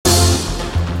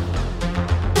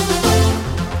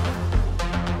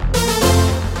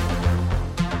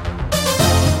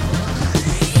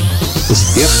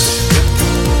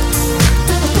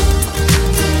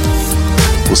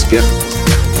Успех.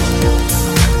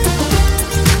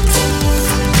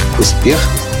 Успех.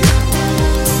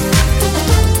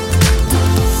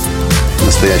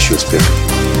 Настоящий успех.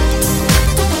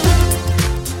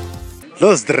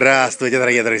 Ну, здравствуйте,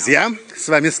 дорогие друзья! С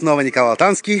вами снова Николай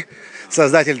Алтанский,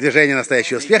 создатель движения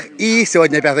 «Настоящий успех». И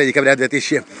сегодня 5 декабря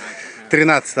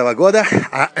 2013 года.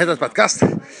 А этот подкаст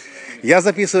я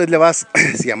записываю для вас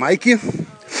с Ямайки.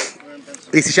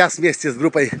 И сейчас вместе с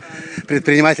группой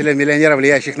предпринимателей, миллионеров,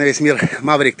 влияющих на весь мир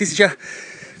Maverick 1000,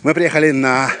 мы приехали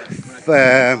на,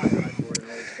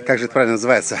 как же это правильно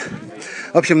называется?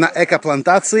 В общем, на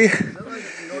экоплантации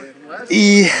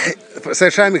и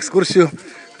совершаем экскурсию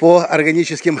по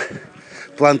органическим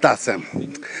плантациям.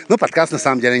 Но подкаст на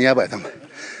самом деле не об этом.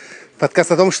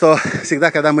 Подкаст о том, что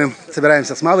всегда, когда мы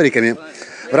собираемся с мавриками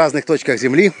в разных точках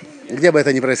Земли, где бы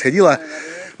это ни происходило,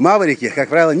 маврики, как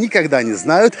правило, никогда не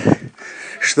знают,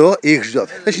 что их ждет.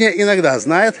 Точнее, иногда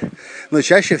знают, но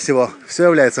чаще всего все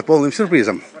является полным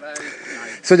сюрпризом.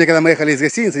 Сегодня, когда мы ехали из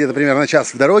гостиницы, где-то примерно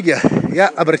час в дороге, я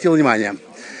обратил внимание.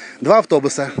 2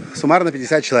 автобуса, суммарно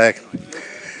 50 человек.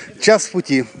 Час в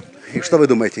пути. И что вы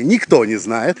думаете? Никто не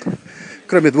знает,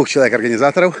 кроме 2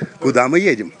 человек-организаторов, куда мы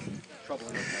едем.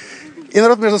 И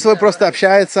народ между собой просто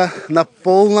общается на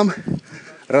полном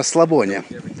расслабоне.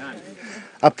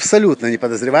 Абсолютно не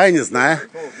подозревая, не зная,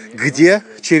 где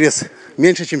через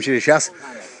меньше, чем через час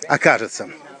окажется.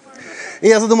 И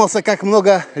я задумался, как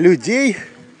много людей,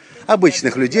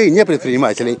 обычных людей, не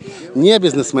предпринимателей, не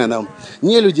бизнесменов,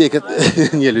 не людей,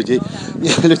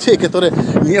 которые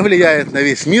не влияют на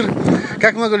весь мир,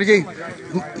 как много людей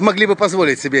могли бы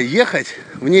позволить себе ехать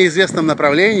в неизвестном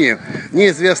направлении,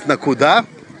 неизвестно куда.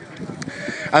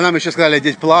 А нам еще сказали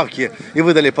одеть плавки и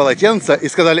выдали полотенца, и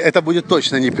сказали, это будет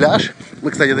точно не пляж.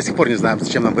 Мы, кстати, до сих пор не знаем,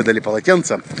 зачем нам выдали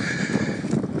полотенца.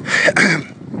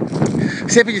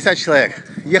 Все 50 человек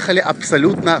ехали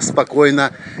абсолютно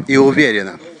спокойно и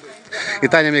уверенно. И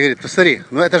Таня мне говорит, посмотри,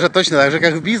 ну это же точно так же,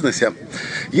 как в бизнесе.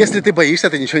 Если ты боишься,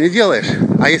 ты ничего не делаешь.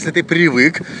 А если ты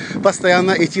привык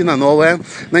постоянно идти на новое,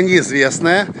 на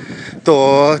неизвестное,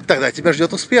 то тогда тебя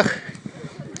ждет успех.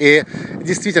 И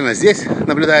действительно, здесь,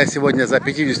 наблюдая сегодня за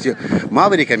 50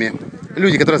 мавриками,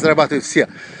 люди, которые зарабатывают все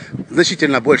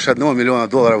значительно больше $1 миллиона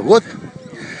в год,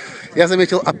 я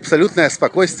заметил абсолютное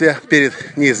спокойствие перед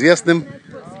неизвестным.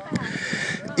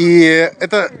 И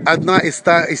это одна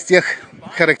из тех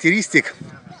характеристик,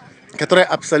 которые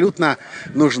абсолютно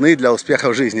нужны для успеха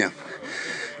в жизни.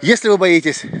 Если вы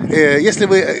боитесь, если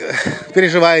вы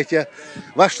переживаете,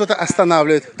 вас что-то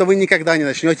останавливает, то вы никогда не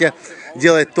начнете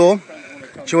делать то,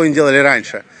 чего не делали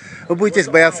раньше. Вы будете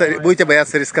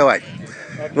бояться рисковать.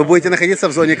 Вы будете находиться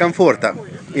в зоне комфорта.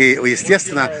 И,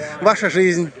 естественно, ваша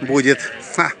жизнь будет,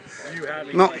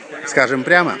 скажем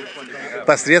прямо,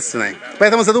 посредственной.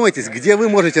 Поэтому задумайтесь, где вы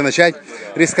можете начать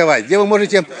рисковать, где вы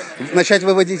можете начать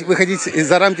выходить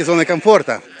за рамки зоны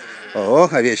комфорта. О,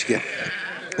 овечки.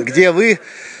 Где вы...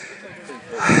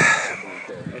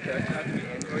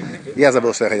 Я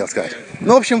забыл, что я хотел сказать.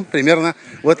 В общем, примерно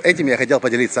вот этим я хотел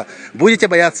поделиться. Будете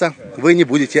бояться, вы не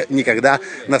будете никогда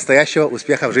настоящего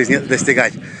успеха в жизни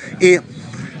достигать. И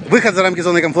выход за рамки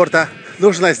зоны комфорта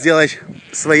нужно сделать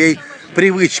своей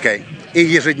привычкой. И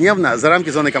ежедневно за рамки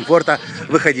зоны комфорта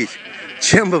выходить,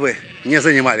 чем бы вы ни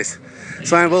занимались.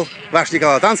 С вами был ваш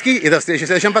Николай Алтанский, и до встречи в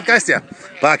следующем подкасте.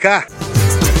 Пока!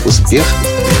 Успех.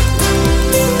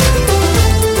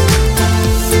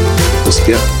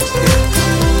 Успех.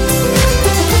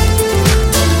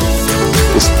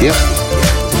 Успех.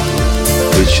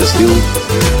 Быть счастливым,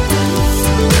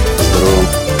 здоровым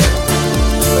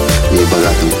и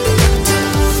богатым.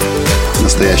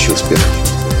 Настоящий успех.